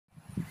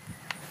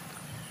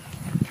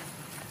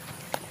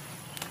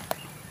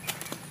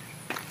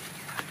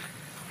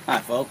Hi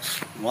folks,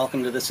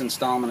 welcome to this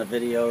installment of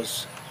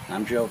videos.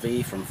 I'm Joe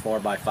V from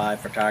 4x5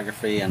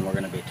 Photography, and we're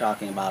going to be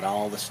talking about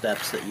all the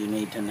steps that you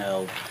need to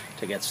know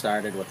to get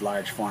started with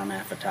large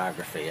format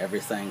photography.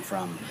 Everything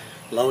from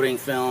loading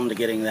film to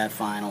getting that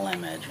final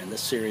image. In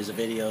this series of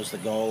videos, the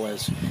goal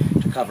is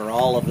to cover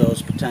all of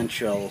those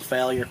potential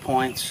failure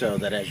points so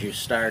that as you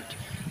start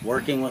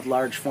working with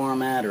large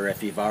format, or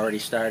if you've already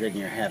started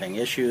and you're having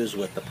issues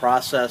with the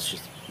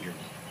process, your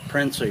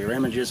prints or your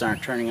images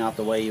aren't turning out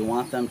the way you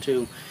want them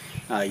to,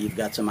 you've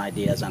got some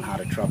ideas on how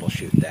to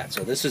troubleshoot that.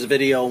 So this is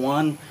video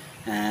one,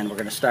 and we're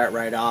going to start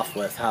right off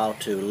with how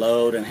to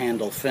load and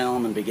handle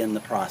film and begin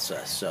the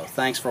process. So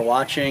thanks for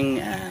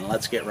watching, and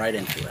let's get right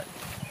into it.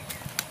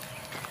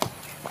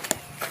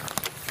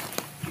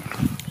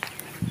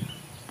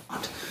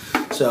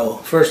 So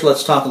first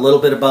let's talk a little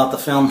bit about the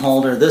film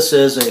holder. This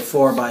is a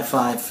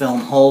 4x5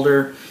 film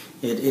holder.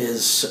 It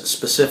is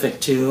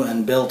specific to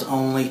and built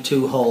only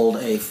to hold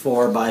a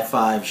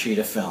 4x5 sheet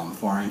of film,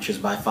 4 inches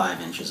by 5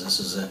 inches. This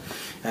is an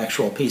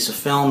actual piece of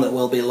film that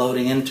we'll be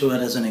loading into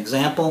it as an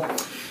example.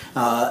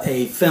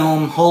 A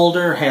film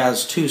holder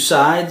has two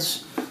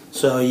sides,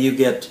 so you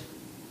get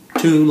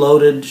two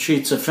loaded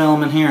sheets of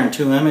film in here and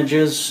two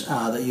images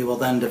that you will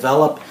then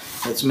develop.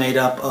 It's made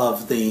up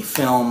of the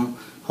film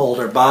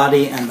holder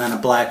body and then a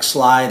black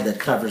slide that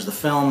covers the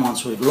film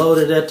once we've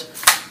loaded it,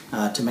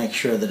 to make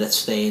sure that it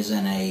stays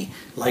in a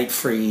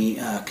light-free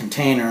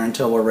container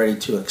until we're ready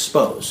to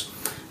expose.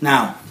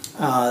 Now,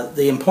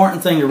 the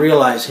important thing to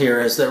realize here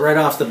is that right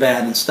off the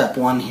bat in step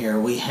one here,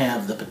 we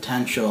have the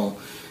potential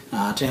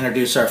to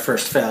introduce our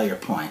first failure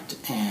point.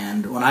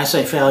 And when I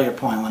say failure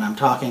point, when I'm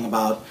talking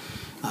about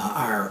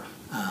our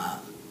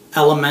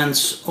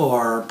elements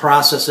or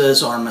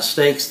processes or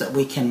mistakes that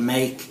we can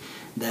make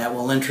that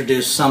will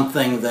introduce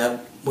something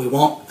that we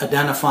won't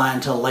identify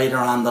until later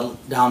on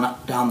down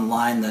the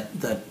line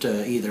that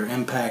either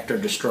impact or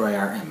destroy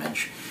our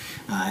image.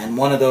 And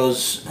one of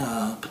those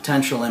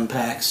potential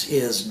impacts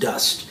is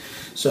dust.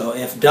 So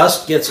if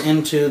dust gets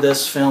into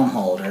this film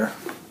holder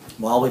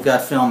while we've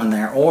got film in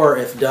there, or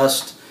if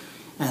dust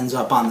ends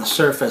up on the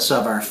surface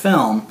of our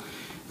film,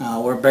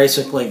 we're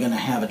basically going to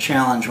have a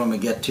challenge when we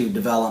get to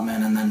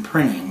development and then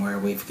printing, where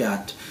we've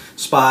got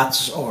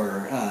spots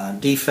or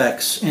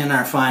defects in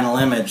our final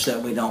image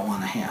that we don't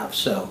want to have.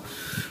 So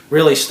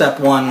really step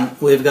one,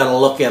 we've got to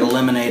look at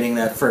eliminating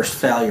that first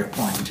failure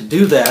point. To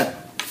do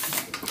that,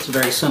 it's a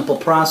very simple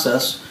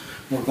process.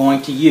 We're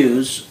going to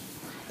use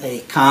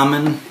a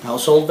common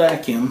household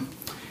vacuum,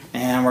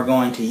 and we're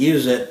going to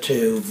use it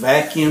to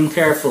vacuum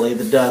carefully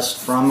the dust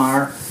from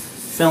our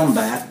film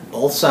back,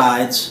 both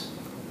sides,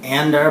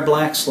 and our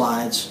black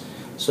slides,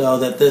 so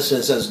that this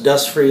is as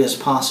dust-free as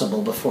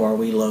possible before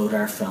we load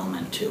our film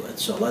into it.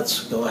 So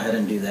let's go ahead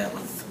and do that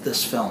with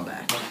this film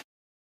back.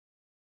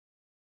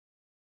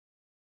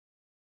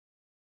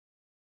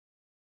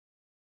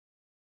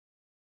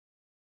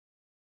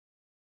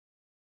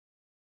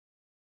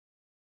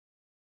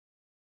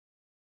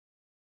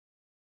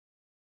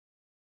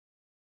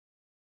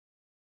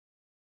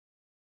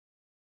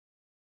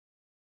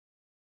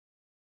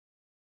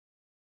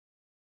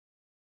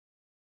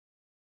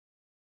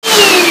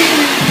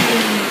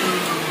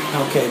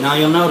 Okay, now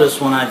you'll notice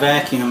when I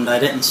vacuumed, I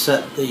didn't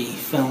set the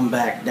film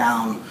back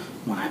down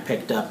when I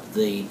picked up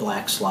the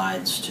black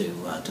slides to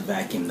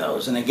vacuum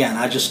those. And again,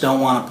 I just don't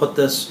want to put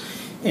this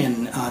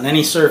on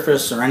any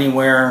surface or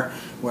anywhere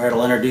where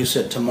it'll introduce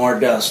it to more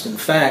dust. In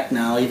fact,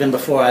 now even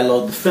before I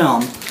load the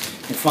film,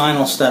 the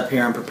final step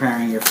here in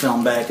preparing your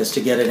film back is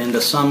to get it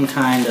into some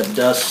kind of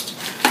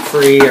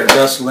dust-free or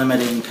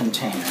dust-limiting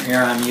container.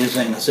 Here I'm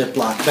using a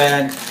Ziploc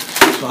bag,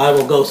 so I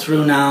will go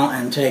through now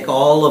and take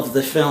all of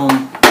the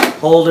film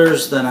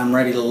holders that I'm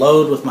ready to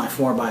load with my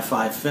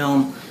 4x5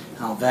 film.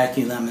 I'll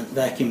vacuum them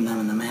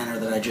in the manner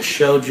that I just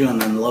showed you,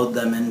 and then load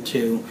them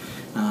into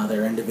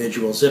their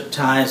individual zip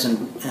ties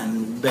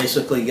and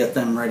basically get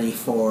them ready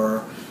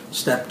for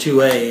step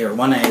 2A or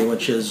 1A,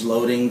 which is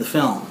loading the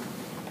film.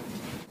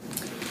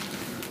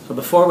 So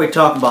before we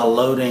talk about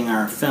loading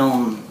our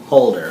film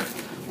holder,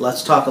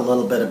 let's talk a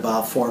little bit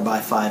about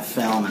 4x5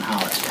 film and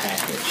how it's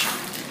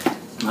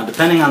packaged. Now,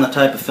 depending on the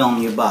type of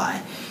film you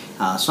buy,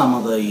 some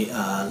of the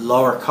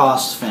lower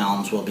cost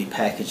films will be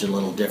packaged a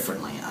little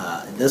differently.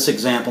 This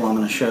example I'm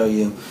going to show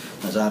you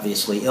is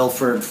obviously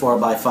Ilford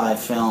 4x5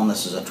 film.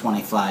 This is a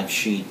 25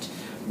 sheet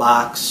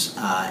box,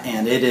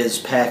 and it is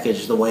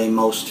packaged the way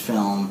most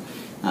film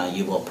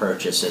you will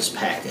purchase is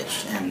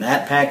packaged. And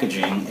that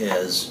packaging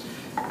is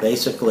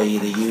basically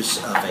the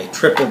use of a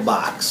triple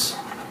box.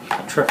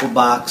 A triple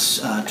box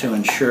to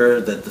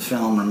ensure that the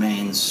film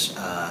remains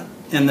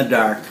in the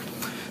dark.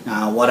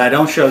 Now, what I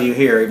don't show you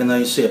here, even though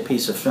you see a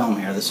piece of film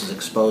here, this is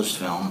exposed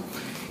film,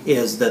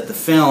 is that the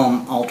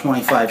film, all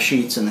 25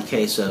 sheets in the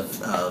case of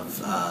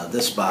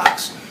this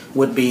box,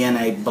 would be in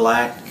a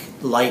black,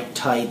 light,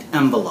 tight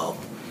envelope.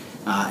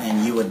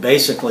 And you would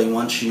basically,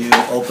 once you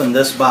open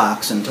this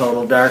box in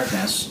total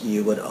darkness,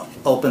 you would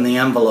open the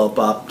envelope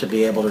up to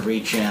be able to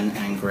reach in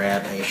and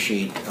grab a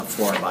sheet of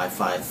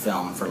 4x5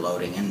 film for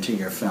loading into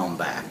your film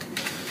back.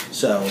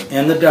 So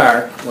in the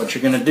dark, what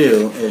you're going to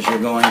do is you're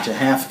going to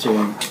have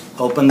to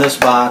open this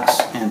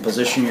box and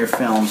position your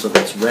film so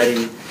that it's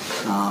ready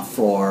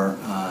for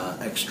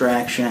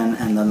extraction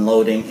and then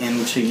loading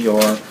into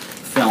your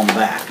film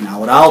back. Now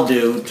what I'll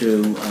do to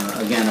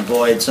again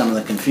avoid some of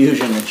the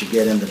confusion that you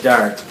get in the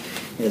dark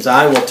is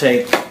I will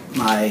take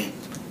my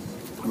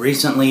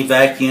recently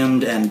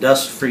vacuumed and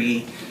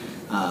dust-free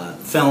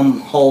film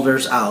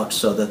holders out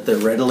so that they're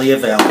readily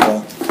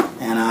available,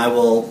 and I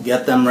will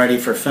get them ready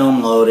for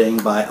film loading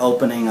by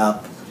opening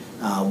up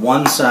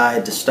one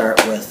side to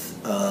start with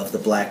of the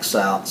black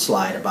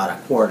slide, about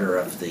a quarter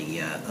of the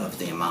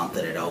amount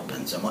that it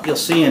opens. And what you'll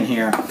see in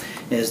here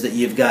is that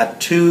you've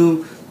got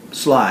two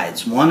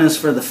slides. One is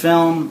for the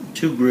film,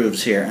 two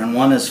grooves here, and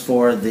one is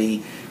for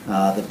the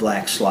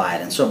black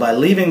slide. And so by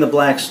leaving the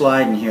black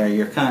slide in here,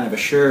 you're kind of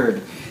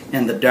assured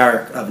in the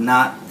dark of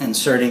not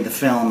inserting the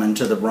film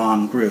into the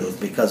wrong groove,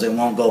 because it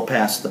won't go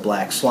past the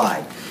black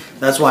slide.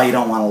 That's why you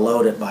don't want to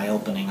load it by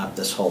opening up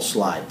this whole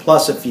slide.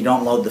 Plus, if you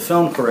don't load the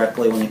film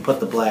correctly, when you put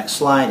the black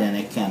slide in,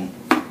 it can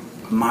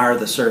mar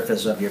the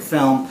surface of your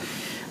film,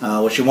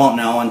 which you won't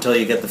know until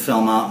you get the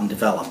film out and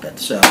develop it.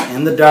 So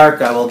in the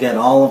dark, I will get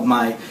all of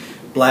my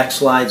black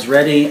slides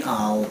ready.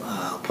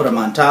 I'll put them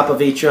on top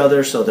of each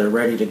other so they're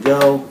ready to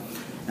go,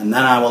 and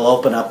then I will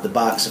open up the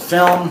box of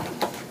film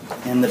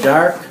in the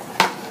dark,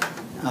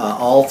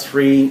 all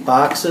three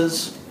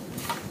boxes,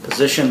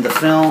 position the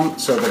film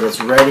so that it's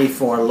ready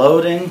for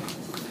loading,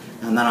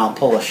 and then I'll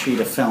pull a sheet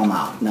of film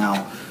out.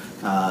 Now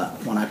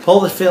when I pull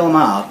the film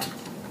out,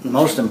 the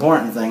most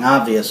important thing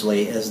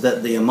obviously is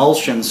that the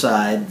emulsion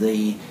side,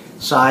 the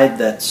side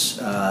that's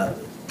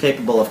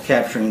capable of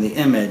capturing the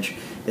image,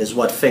 is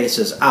what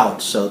faces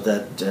out, so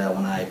that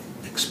when I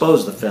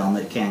expose the film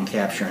it can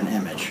capture an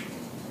image.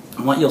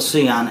 And what you'll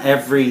see on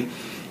every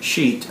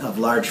sheet of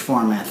large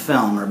format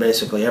film, or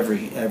basically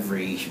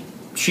every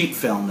sheet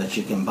film that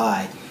you can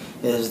buy,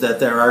 is that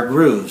there are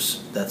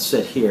grooves that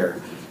sit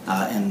here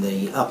in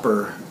the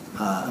upper,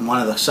 in one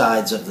of the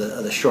sides of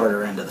the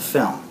shorter end of the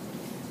film.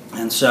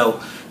 And so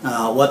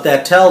what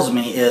that tells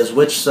me is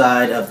which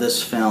side of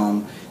this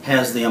film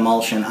has the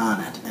emulsion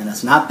on it, and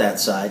it's not that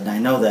side, and I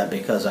know that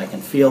because I can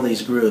feel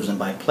these grooves, and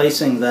by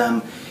placing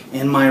them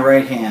in my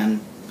right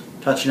hand,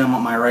 touching them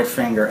with my right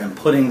finger and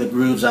putting the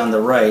grooves on the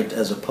right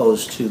as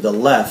opposed to the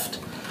left,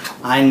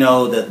 I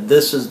know that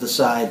this is the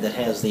side that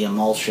has the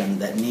emulsion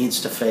that needs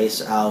to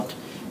face out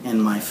in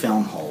my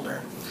film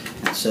holder.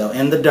 And so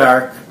in the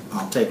dark,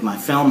 I'll take my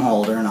film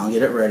holder and I'll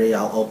get it ready.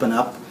 I'll open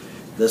up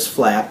this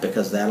flap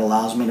because that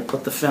allows me to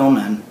put the film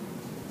in.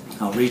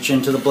 I'll reach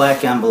into the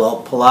black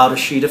envelope, pull out a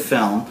sheet of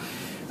film.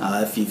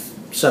 If you've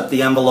set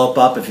the envelope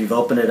up, if you've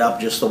opened it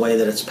up just the way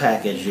that it's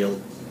packaged,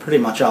 you'll pretty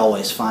much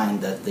always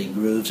find that the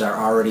grooves are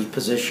already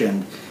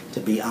positioned to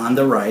be on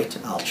the right.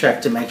 I'll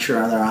check to make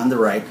sure they're on the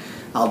right.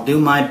 I'll do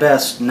my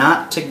best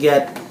not to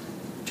get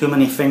too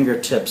many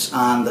fingertips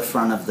on the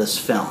front of this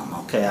film.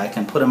 Okay, I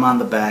can put them on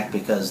the back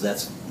because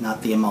that's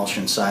not the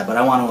emulsion side, but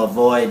I want to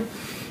avoid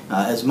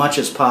as much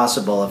as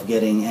possible of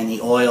getting any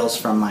oils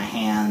from my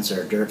hands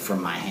or dirt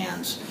from my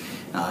hands.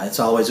 It's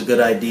always a good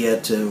idea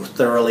to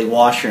thoroughly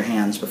wash your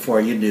hands before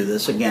you do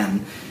this.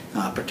 Again,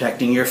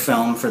 protecting your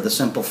film for the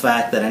simple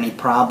fact that any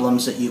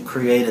problems that you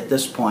create at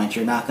this point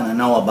you're not going to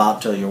know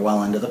about till you're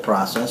well into the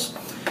process.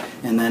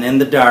 And then in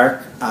the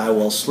dark, I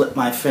will slip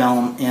my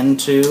film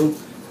into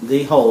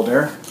the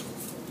holder,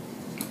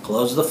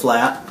 close the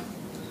flap,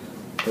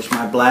 push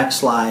my black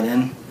slide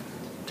in,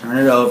 turn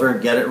it over,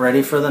 get it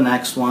ready for the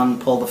next one,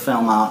 pull the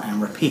film out,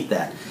 and repeat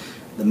that.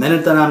 The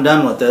minute that I'm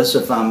done with this,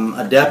 if I'm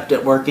adept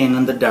at working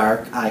in the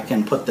dark, I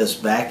can put this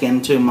back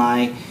into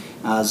my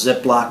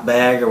Ziploc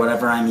bag or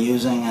whatever I'm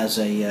using as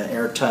a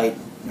airtight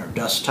or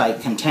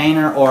dust-tight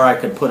container, or I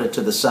could put it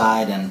to the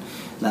side and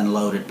then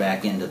load it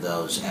back into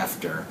those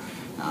after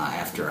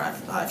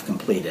I've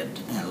completed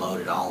and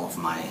loaded all of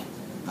my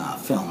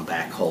film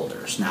back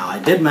holders. Now, I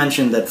did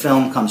mention that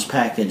film comes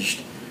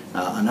packaged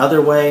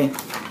another way.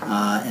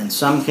 In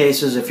some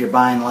cases, if you're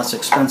buying less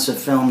expensive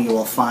film, you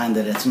will find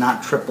that it's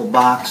not triple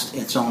boxed,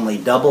 it's only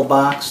double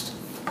boxed.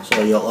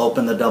 So you'll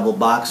open the double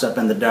box up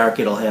in the dark,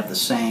 it'll have the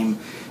same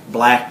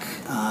black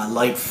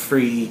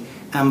light-free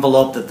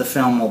envelope that the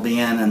film will be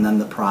in, and then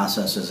the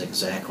process is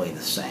exactly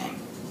the same.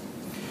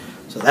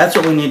 So that's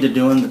what we need to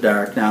do in the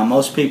dark. Now,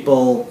 most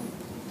people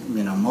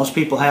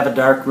have a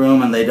dark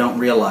room and they don't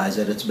realize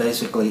it. It's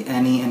basically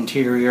any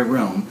interior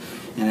room.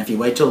 And if you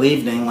wait till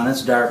evening when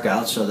it's dark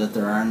out so that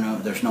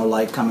there's no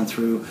light coming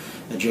through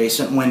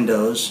adjacent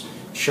windows,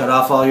 shut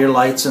off all your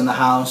lights in the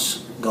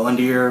house, go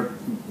into your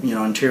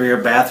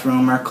interior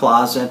bathroom or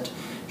closet,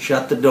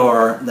 shut the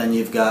door, then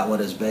you've got what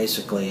is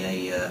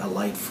basically a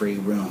light-free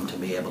room to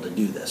be able to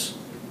do this.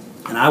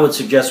 And I would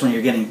suggest when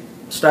you're getting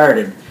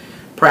started,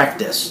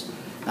 practice.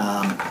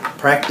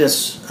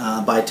 Practice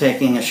by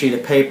taking a sheet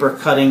of paper,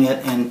 cutting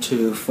it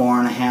into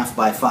 4.5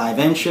 by 5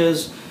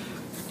 inches,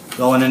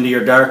 going into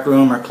your dark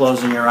room or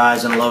closing your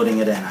eyes and loading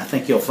it in. I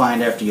think you'll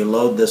find after you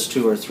load this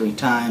 2 or 3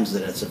 times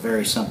that it's a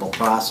very simple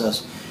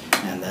process.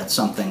 And that's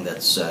something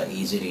that's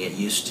easy to get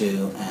used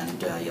to,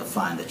 and you'll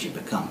find that you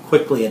become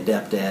quickly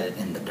adept at it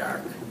in the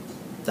dark.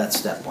 That's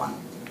step one.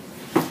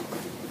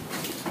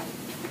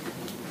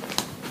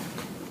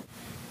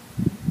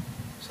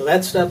 So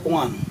that's step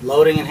one,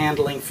 loading and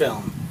handling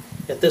film.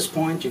 At this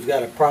point, you've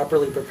got a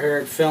properly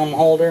prepared film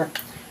holder.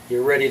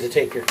 You're ready to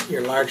take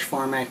your large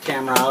format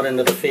camera out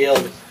into the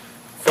field,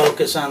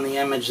 focus on the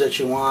image that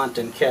you want,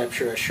 and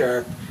capture a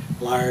sharp,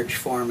 large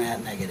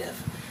format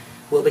negative.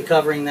 We'll be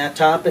covering that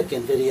topic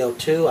in video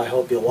 2. I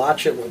hope you'll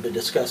watch it. We'll be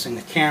discussing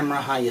the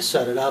camera, how you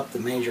set it up, the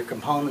major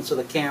components of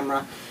the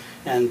camera,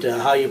 and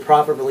how you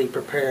properly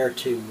prepare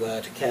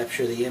to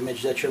capture the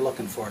image that you're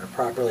looking for, to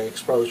properly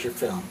expose your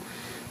film.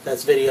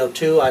 That's video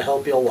 2. I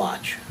hope you'll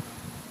watch.